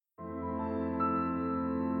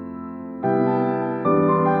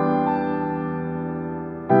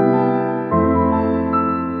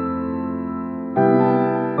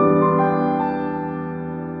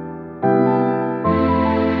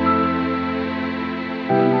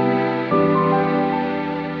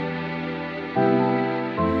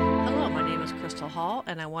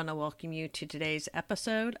and I want to welcome you to today's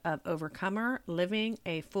episode of Overcomer, Living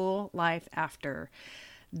a Full Life After.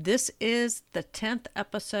 This is the 10th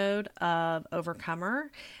episode of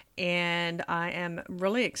Overcomer, and I am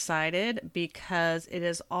really excited because it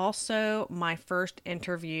is also my first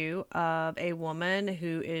interview of a woman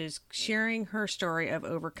who is sharing her story of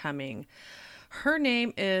overcoming. Her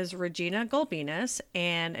name is Regina Gulbinus,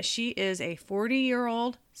 and she is a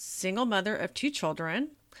 40-year-old single mother of 2 children.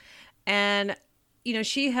 And,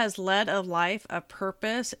 she has led a life of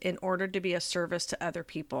purpose in order to be a service to other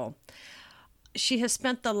people. She has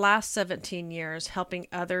spent the last 17 years helping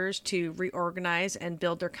others to reorganize and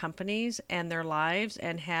build their companies and their lives,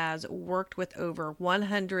 and has worked with over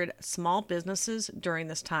 100 small businesses during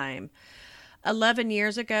this time. 11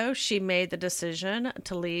 years ago, she made the decision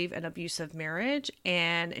to leave an abusive marriage,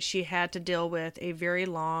 and she had to deal with a very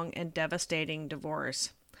long and devastating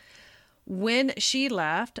divorce. When she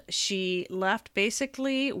left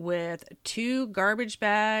basically with 2 garbage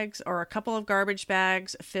bags, or a couple of garbage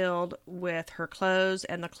bags filled with her clothes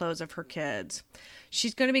and the clothes of her kids.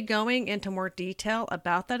 She's going to be going into more detail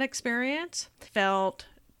about that experience. Felt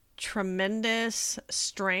tremendous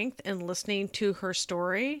strength in listening to her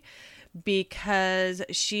story, because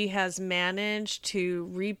she has managed to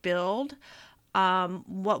rebuild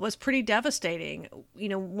what was pretty devastating.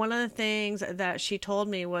 One of the things that she told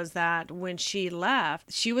me was that when she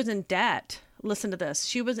left, she was in debt. Listen to this.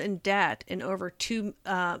 She was in debt in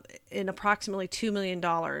approximately $2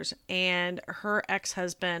 million, and her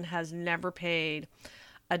ex-husband has never paid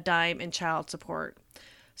a dime in child support.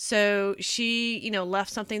 So she,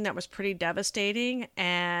 left something that was pretty devastating,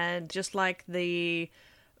 and just like the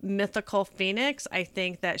mythical phoenix, I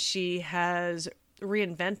think that she has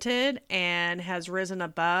reinvented and has risen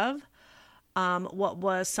above what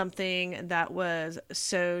was something that was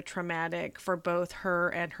so traumatic for both her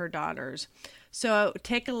and her daughters. So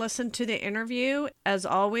take a listen to the interview. As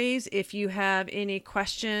always, if you have any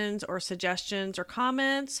questions or suggestions or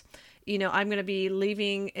comments, I'm going to be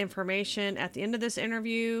leaving information at the end of this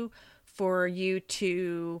interview for you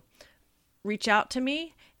to reach out to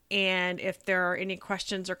me. And if there are any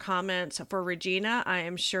questions or comments for Regina, I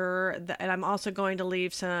am sure that, and I'm also going to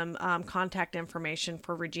leave some contact information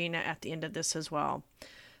for Regina at the end of this as well.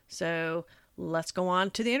 So let's go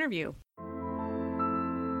on to the interview.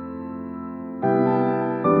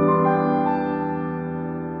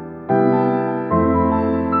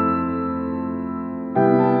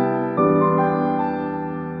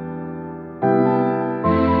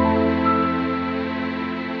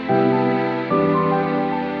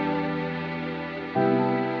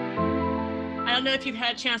 If you've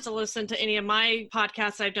had a chance to listen to any of my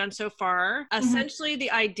podcasts I've done so far, essentially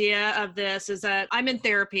the idea of this is that I'm in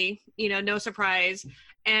therapy, no surprise.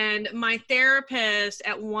 And my therapist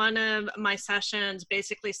at one of my sessions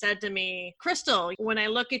basically said to me, Crystal, when I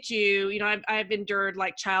look at you, I've endured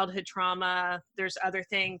like childhood trauma. There's other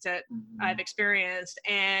things that I've experienced.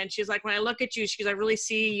 And she's like, when I look at you, she goes, I really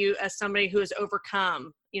see you as somebody who has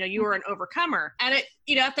overcome. You are an overcomer. And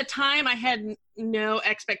at the time I had no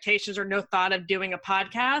expectations or no thought of doing a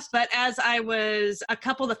podcast. But as a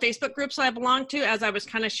couple of the Facebook groups I belong to, as I was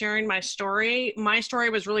kind of sharing my story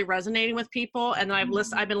was really resonating with people. And I've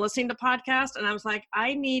been listening to podcasts, and I was like,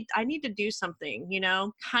 I need to do something,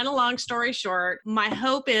 kind of long story short. My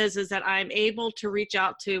hope is that I'm able to reach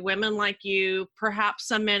out to women like you, perhaps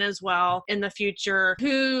some men as well in the future,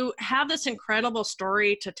 who have this incredible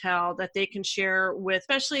story to tell that they can share with,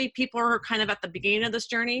 especially people who are kind of at the beginning of this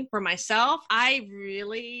journey. For myself, I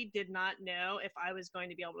really did not know if I was going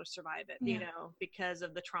to be able to survive it, because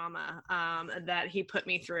of the trauma that he put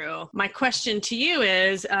me through. My question to you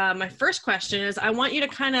is, my first question is, I want you to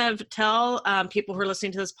kind of tell people who are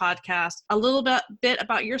listening to this podcast a little bit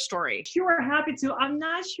about your story. Sure, happy to. I'm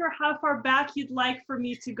not sure how far back you'd like for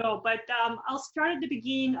me to go, but I'll start at the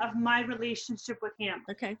beginning of my relationship with him.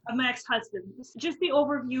 Okay. Of my ex-husband. Just the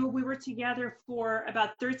overview, we were together for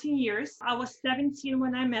about 13 years. I was 17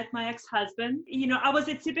 when I met my ex-husband. I was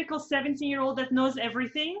a typical 17-year-old that knows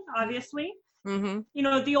everything, obviously.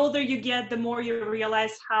 Mm-hmm. The older you get, the more you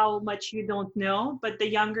realize how much you don't know. But the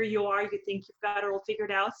younger you are, you think you've got it all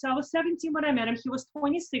figured out. So I was 17 when I met him. He was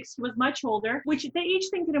 26. He was much older, which the age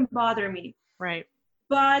thing didn't bother me. Right.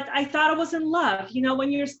 But I thought I was in love.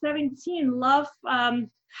 When you're 17, love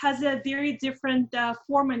has a very different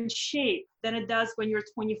form and shape than it does when you're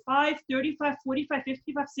 25, 35, 45,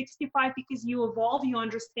 55, 65, because you evolve, you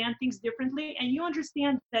understand things differently. And you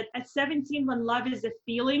understand that at 17, when love is a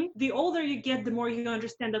feeling, the older you get, the more you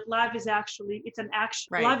understand that love is actually, it's an action.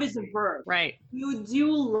 Right. Love is a verb. Right. You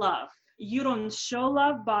do love. you don't show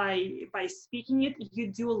love by speaking it.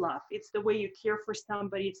 You do love. It's the way you care for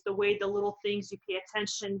somebody. It's the way the little things you pay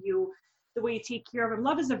attention, the way you take care of them.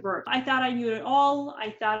 Love is a verb. I thought I knew it all.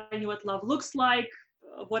 I thought I knew what love looks like.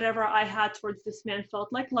 Whatever I had towards this man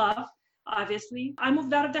felt like love. Obviously, I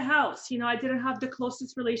moved out of the house. I didn't have the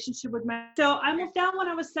closest relationship with so I moved out when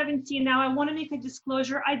I was 17. Now I want to make a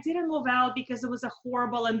disclosure. I didn't move out because it was a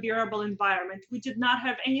horrible, unbearable environment. We did not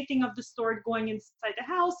have anything of the sort going inside the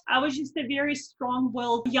house. I was just a very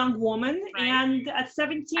strong-willed young woman. Right. And at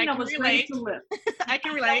 17, I was ready to live. I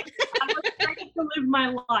can relate. I was ready to live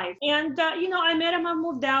my life. And, I met him, I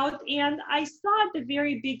moved out, and I saw at the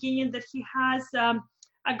very beginning that he has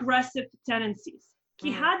aggressive tendencies.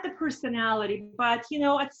 He had the personality, but,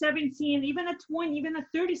 at 17, even at 20, even at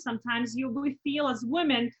 30, sometimes we feel as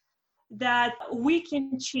women that we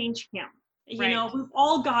can change him. Right. We've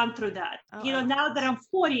all gone through that. Now that I'm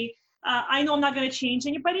 40, I know I'm not going to change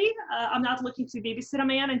anybody. I'm not looking to babysit a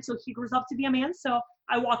man until he grows up to be a man. So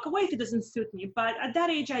I walk away if it doesn't suit me. But at that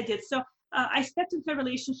age, I did. So I stepped into a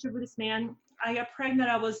relationship with this man. I got pregnant.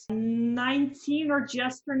 I was 19 or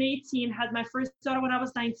just turned 18, had my first daughter when I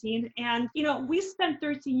was 19. And, we spent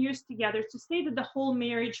 13 years together. To say that the whole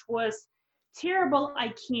marriage was terrible,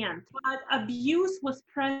 I can't. But abuse was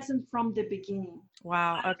present from the beginning.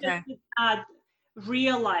 Wow. Okay. I just did not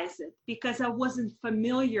realize it because I wasn't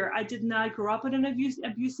familiar. I did not grow up in an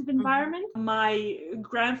abusive environment. Mm-hmm. My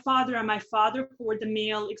grandfather and my father, who were the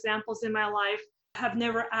male examples in my life, have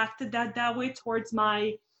never acted that way towards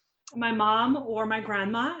my mom or my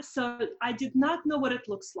grandma. So I did not know what it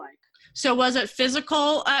looks like. So was it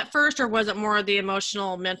physical at first, or was it more the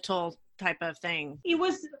emotional, mental type of thing? It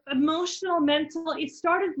was emotional, mental. It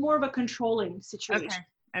started more of a controlling situation.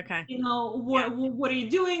 Okay. What are you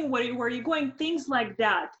doing? Where are you going? Things like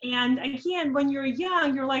that. And again, when you're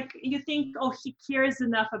young, you think, oh, he cares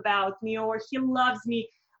enough about me, or he loves me.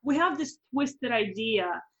 We have this twisted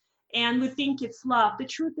idea. And we think it's love. The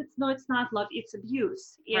truth is, no, it's not love. It's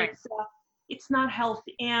abuse. It's not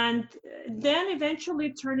healthy. And then eventually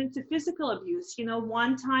it turned into physical abuse.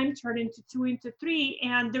 One time turned into 2, into 3.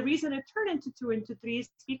 And the reason it turned into 2, into 3 is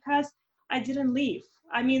because I didn't leave.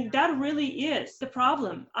 I mean, that really is the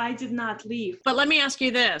problem. I did not leave. But let me ask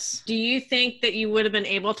you this. Do you think that you would have been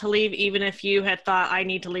able to leave even if you had thought, I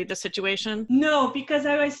need to leave the situation? No, because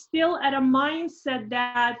I was still at a mindset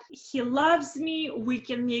that he loves me. We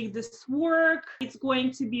can make this work. It's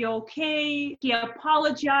going to be okay. He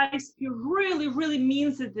apologized. He really, really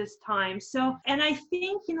means it this time. So, and I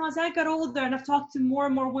think, as I got older and I've talked to more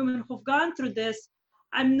and more women who've gone through this,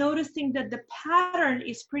 I'm noticing that the pattern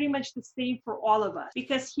is pretty much the same for all of us,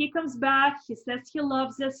 because he comes back, he says he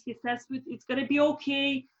loves us, he says it's going to be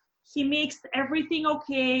okay, he makes everything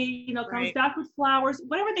okay, comes back with flowers,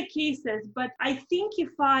 whatever the case is. But I think if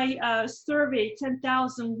I survey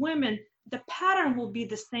 10,000 women, the pattern will be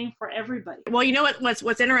the same for everybody. Well,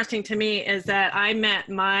 what's interesting to me is that I met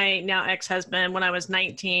my now ex-husband when I was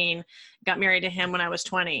 19, got married to him when I was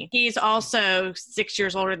 20. He's also 6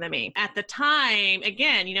 years older than me. At the time,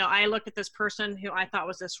 again, I look at this person who I thought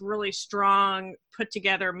was this really strong, put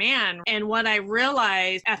together man. And what I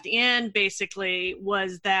realized at the end basically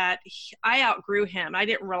was that I outgrew him. I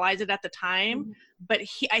didn't realize it at the time, but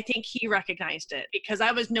I think he recognized it, because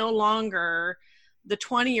I was no longer the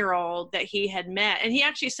 20-year-old that he had met. And he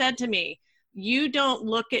actually said to me, you don't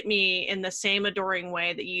look at me in the same adoring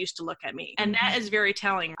way that you used to look at me. And that is very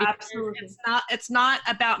telling. Absolutely. It's not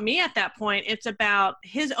about me at that point. It's about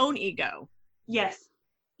his own ego. Yes,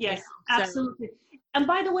 absolutely. And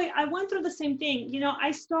by the way, I went through the same thing.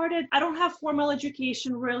 I don't have formal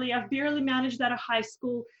education really. I've barely managed out of high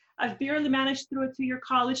school. I've barely managed through a 2-year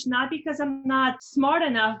college, not because I'm not smart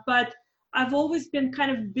enough, but I've always been kind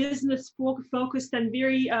of business focused and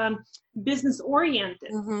very business oriented.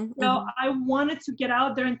 So I wanted to get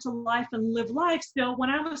out there into life and live life. So when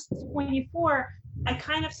I was 24, I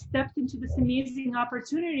kind of stepped into this amazing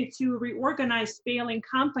opportunity to reorganize failing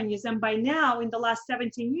companies. And by now, in the last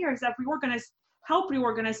 17 years, I've helped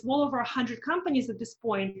reorganize well over 100 companies at this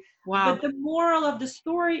point. Wow. But the moral of the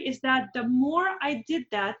story is that the more I did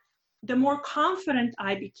that, the more confident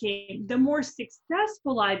I became, the more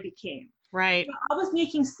successful I became. Right. I was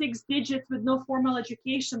making 6 digits with no formal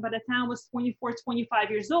education by the time I was 24, 25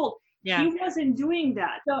 years old. Yeah. He wasn't doing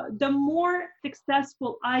that. The more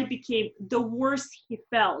successful I became, the worse he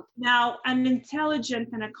felt. Now, an intelligent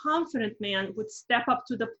and a confident man would step up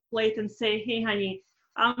to the plate and say, hey, honey,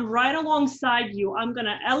 I'm right alongside you. I'm going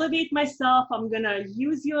to elevate myself. I'm going to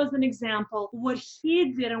use you as an example. What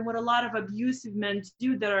he did, and what a lot of abusive men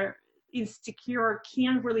do that are insecure,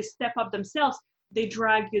 can't really step up themselves, they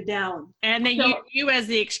drag you down. And they use you as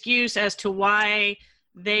the excuse as to why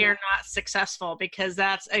they are not successful, because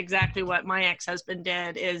that's exactly what my ex-husband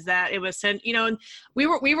did, is that it was sent, you know, and we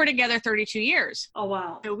were together 32 years. Oh,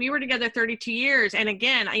 wow. So we were together 32 years. And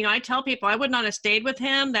again, you know, I tell people I would not have stayed with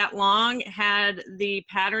him that long had the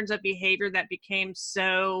patterns of behavior that became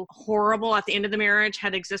so horrible at the end of the marriage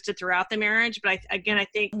had existed throughout the marriage. But I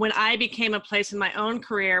think when I became a place in my own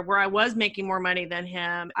career where I was making more money than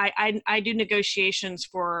him, I do negotiations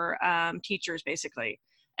for teachers, basically.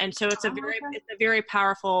 And so it's a very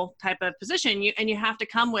powerful type of position. You have to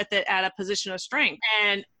come with it at a position of strength.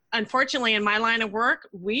 And unfortunately, in my line of work,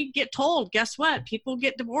 we get told, guess what? People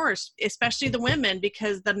get divorced, especially the women,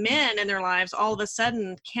 because the men in their lives all of a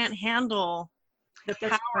sudden can't handle the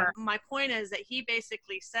power. My point is that he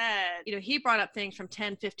basically said, you know, he brought up things from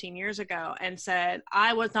 10, 15 years ago and said,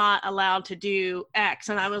 I was not allowed to do X.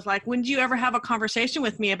 And I was like, when did you ever have a conversation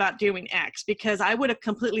with me about doing X? Because I would have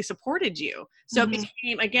completely supported you. So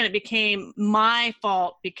it became my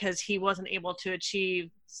fault because he wasn't able to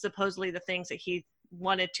achieve supposedly the things that he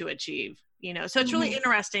wanted to achieve, you know. So it's really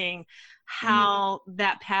interesting how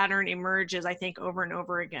that pattern emerges, I think, over and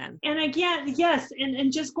over again. And again, yes, and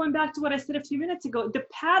just going back to what I said a few minutes ago, the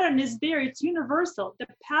pattern is there, it's universal. The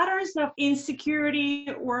patterns of insecurity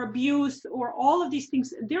or abuse or all of these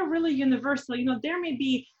things, they're really universal. You know, there may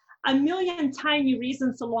be a million tiny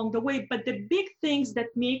reasons along the way, but the big things that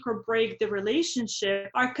make or break the relationship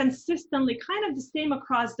are consistently kind of the same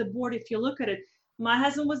across the board if you look at it. My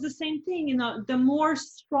husband was the same thing, you know,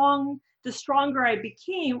 the stronger I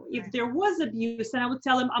became. If there was abuse, and I would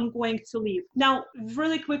tell him, I'm going to leave. Now,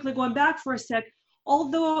 really quickly going back for a sec,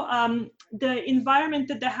 although the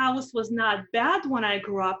environment at the house was not bad when I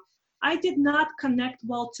grew up, I did not connect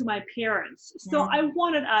well to my parents. So I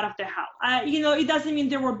wanted out of the house. You know, it doesn't mean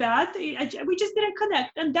they were bad. We just didn't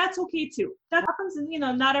connect, and that's okay too. That happens, and you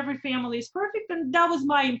know, not every family is perfect, and that was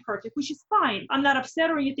my imperfect, which is fine. I'm not upset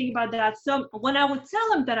or anything about that. So when I would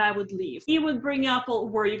tell him that I would leave, he would bring up, well,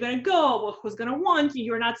 where are you going to go? Well, who's going to want you?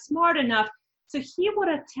 You're not smart enough. So he would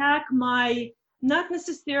attack not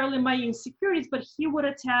necessarily my insecurities, but he would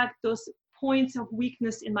attack those points of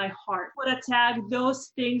weakness in my heart, would attack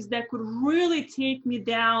those things that could really take me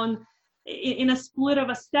down in a split of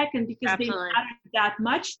a second because they mattered that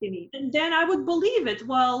much to me. And then I would believe it.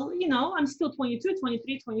 Well, you know, I'm still 22,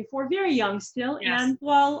 23, 24, very young still. Yes. And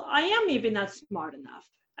well, I am maybe not smart enough.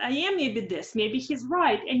 I am maybe this, maybe he's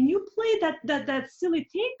right. And you play that silly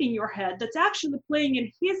tape in your head that's actually playing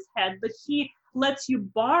in his head, but he lets you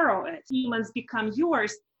borrow it. Demons become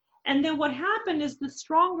yours. And then what happened is the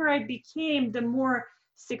stronger I became, the more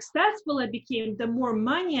successful I became, the more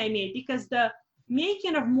money I made, because the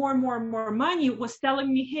making of more and more and more money was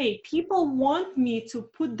telling me, hey, people want me to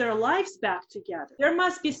put their lives back together. There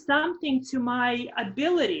must be something to my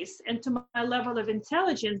abilities and to my level of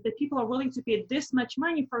intelligence that people are willing to pay this much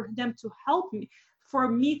money for them to help me, for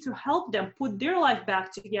me to help them put their life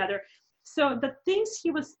back together. So the things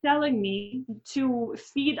he was telling me to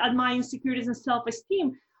feed on my insecurities and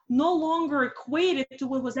self-esteem no longer equated to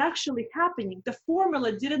what was actually happening. The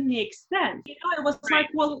formula didn't make sense. You know, it was like,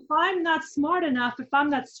 well, if I'm not smart enough, if I'm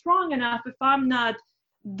not strong enough, if I'm not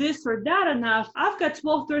this or that enough, I've got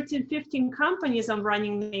 12, 13, 15 companies I'm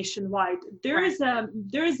running nationwide. There is a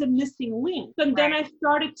missing link. And then I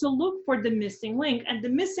started to look for the missing link, and the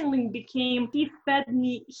missing link became, he fed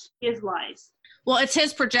me his lies. Well, it's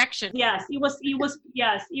his projection. Yes,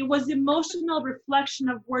 it was emotional reflection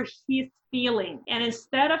of where he's feeling. And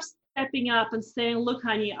instead of stepping up and saying, look,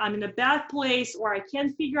 honey, I'm in a bad place, or I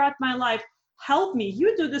can't figure out my life, help me.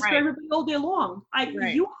 You do this for everybody all day long.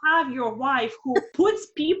 You have your wife who puts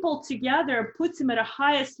people together, puts them at a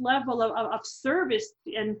highest level of service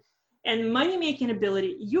and money-making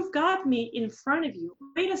ability. You've got me in front of you.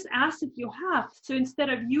 Greatest asset you have. So instead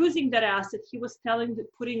of using that asset, he was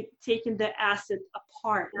taking the asset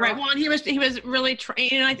apart. Right. Well, and he was really trying.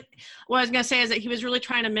 You know, what I was going to say is that he was really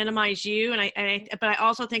trying to minimize you. But I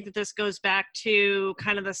also think that this goes back to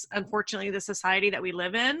kind of this, unfortunately, the society that we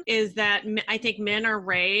live in, is that I think men are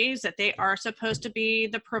raised that they are supposed to be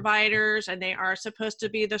the providers and they are supposed to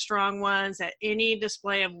be the strong ones. That any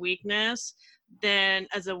display of weakness then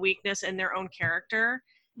as a weakness in their own character.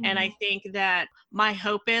 And I think that my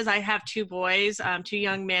hope is, I have two boys, two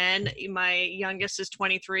young men. My youngest is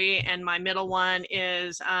 23 and my middle one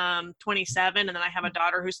is 27. And then I have a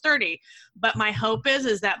daughter who's 30. But my hope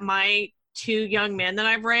is that my two young men that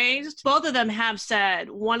I've raised, both of them have said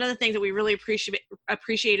one of the things that we really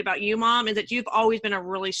appreciate about you, Mom, is that you've always been a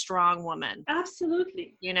really strong woman.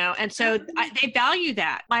 Absolutely. And so they value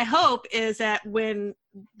that. My hope is that when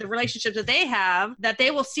the relationships that they have, that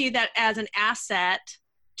they will see that as an asset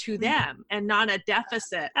to them and not a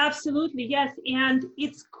deficit. Absolutely, yes. And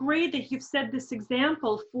it's great that you've set this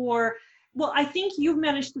example I think you've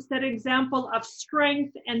managed to set an example of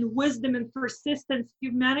strength and wisdom and persistence.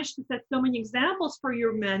 You've managed to set so many examples for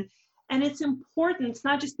your men. And it's important. It's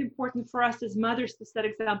not just important for us as mothers to set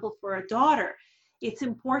example for a daughter. It's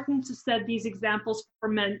important to set these examples for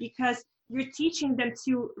men because you're teaching them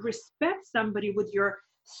to respect somebody with your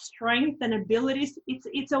strength and abilities.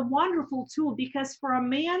 It's a wonderful tool because for a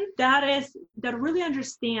man that really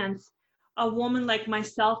understands a woman like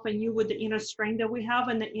myself and you with the inner strength that we have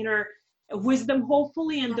and the inner wisdom,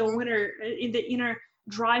 hopefully, and the inner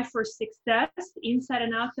drive for success inside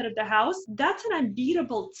and outside of the house, that's an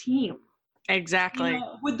unbeatable team. Exactly.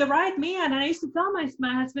 With the right man. And I used to tell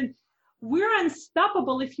my husband, we're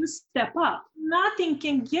unstoppable if you step up. Nothing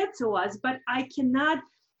can get to us, but I cannot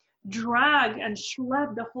drag and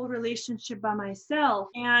schlep the whole relationship by myself.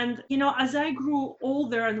 And as I grew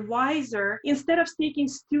older and wiser, instead of taking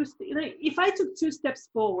if I took 2 steps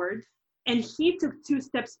forward and he took 2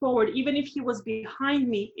 steps forward, even if he was behind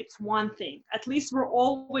me, it's one thing. At least we're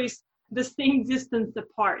always the same distance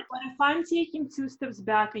apart. But if I'm taking 2 steps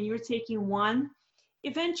back and you're taking 1,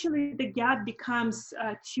 eventually the gap becomes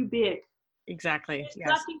too big. Exactly. There's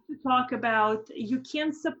nothing to talk about. You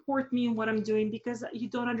can't support me in what I'm doing because you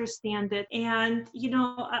don't understand it. And,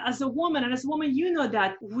 as a woman, you know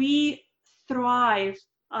that we thrive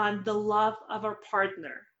on the love of our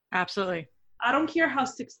partner. Absolutely. I don't care how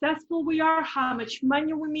successful we are, how much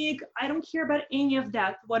money we make. I don't care about any of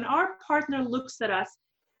that. When our partner looks at us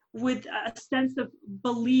with a sense of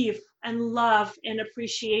belief and love and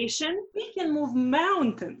appreciation, we can move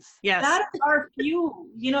mountains. Yes. That is our fuel.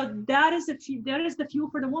 That is the fuel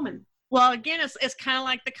for the woman. Well, again, it's kind of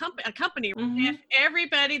like a company. Mm-hmm. If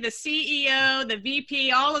everybody, the CEO, the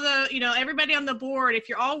VP, all of the, everybody on the board, if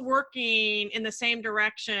you're all working in the same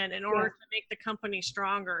direction in order to make the company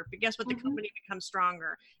stronger, but guess what? The company becomes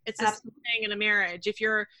stronger. It's the same thing in a marriage. If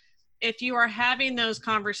you are having those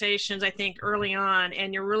conversations, I think early on,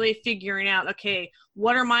 and you're really figuring out, okay,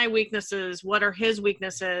 what are my weaknesses? What are his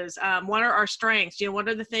weaknesses? What are our strengths? What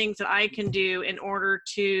are the things that I can do in order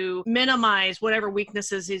to minimize whatever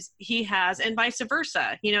weaknesses he has, and vice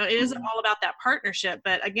versa? It is all about that partnership.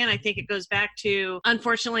 But again, I think it goes back to,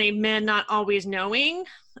 unfortunately, men not always knowing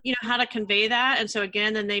how to convey that. And so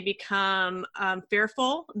again, then they become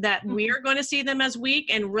fearful that we are going to see them as weak,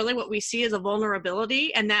 and really what we see is a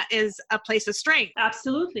vulnerability, and that is a place of strength.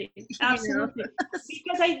 Absolutely. Because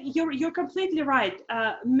you're completely right.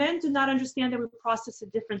 Men do not understand that we process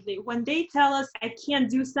it differently. When they tell us I can't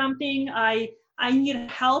do something, I need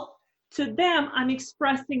help, to them, I'm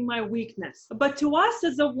expressing my weakness. But to us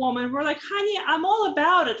as a woman, we're like, honey, I'm all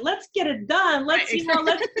about it. Let's get it done. Let's throw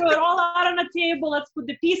it all out on the table. Let's put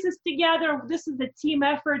the pieces together. This is a team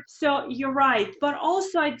effort. So you're right. But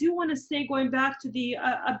also, I do want to say, going back to the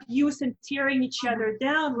abuse and tearing each other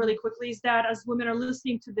down really quickly, is that as women are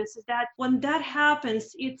listening to this, is that when that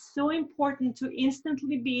happens, it's so important to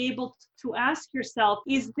instantly be able to ask yourself,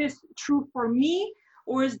 is this true for me?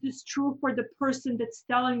 Or is this true for the person that's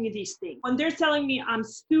telling me these things? When they're telling me I'm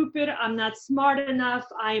stupid, I'm not smart enough,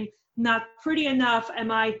 I'm not pretty enough,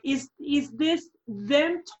 is this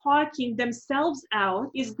them talking themselves out?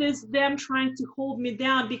 Is this them trying to hold me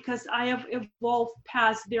down because I have evolved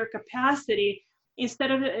past their capacity? Instead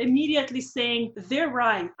of immediately saying, they're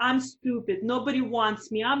right, I'm stupid, nobody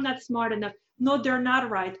wants me, I'm not smart enough. No, they're not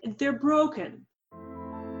right, they're broken.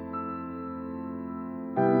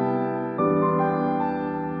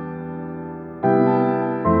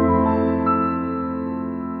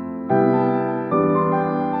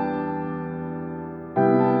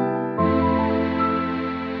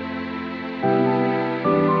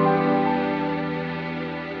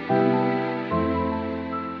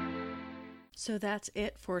 So that's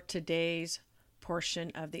it for today's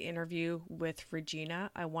portion of the interview with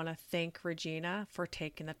Regina. I want to thank Regina for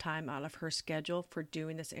taking the time out of her schedule for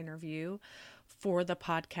doing this interview for the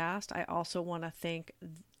podcast. I also want to thank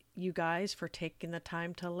you guys for taking the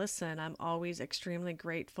time to listen. I'm always extremely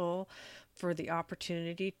grateful for the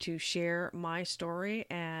opportunity to share my story,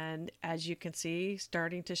 and as you can see,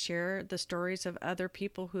 starting to share the stories of other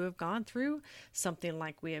people who have gone through something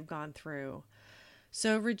like we have gone through.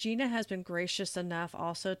 So Regina has been gracious enough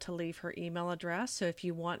also to leave her email address. So if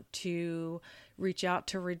you want to reach out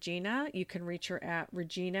to Regina, you can reach her at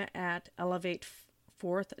regina@elevate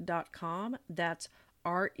reginaforth.com. That's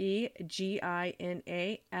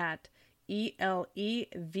REGINA at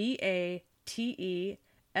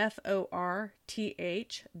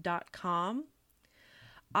ELEVATEFORTH.com.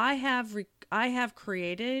 I have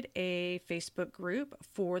created a Facebook group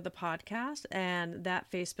for the podcast, and that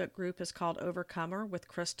Facebook group is called Overcomer with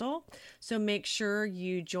Crystal. So make sure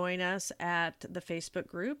you join us at the Facebook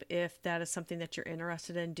group if that is something that you're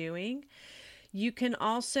interested in doing. You can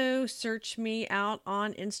also search me out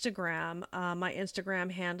on Instagram. My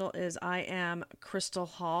Instagram handle is I am Crystal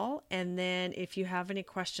Hall. And then if you have any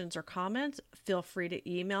questions or comments, feel free to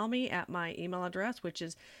email me at my email address, which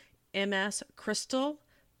is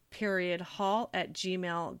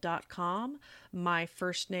mscrystal_hall@gmail.com. My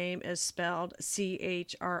first name is spelled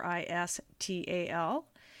CHRISTAL.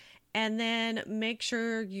 And then make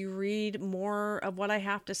sure you read more of what I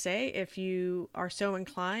have to say if you are so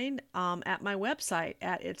inclined at my website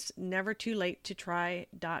at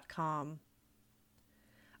itsnevertoolatetotry.com.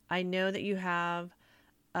 I know that you have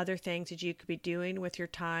other things that you could be doing with your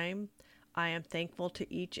time. I am thankful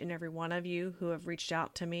to each and every one of you who have reached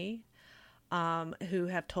out to me, who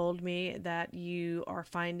have told me that you are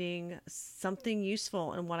finding something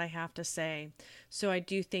useful in what I have to say. So I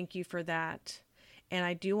do thank you for that. And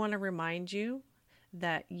I do want to remind you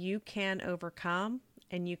that you can overcome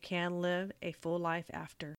and you can live a full life after.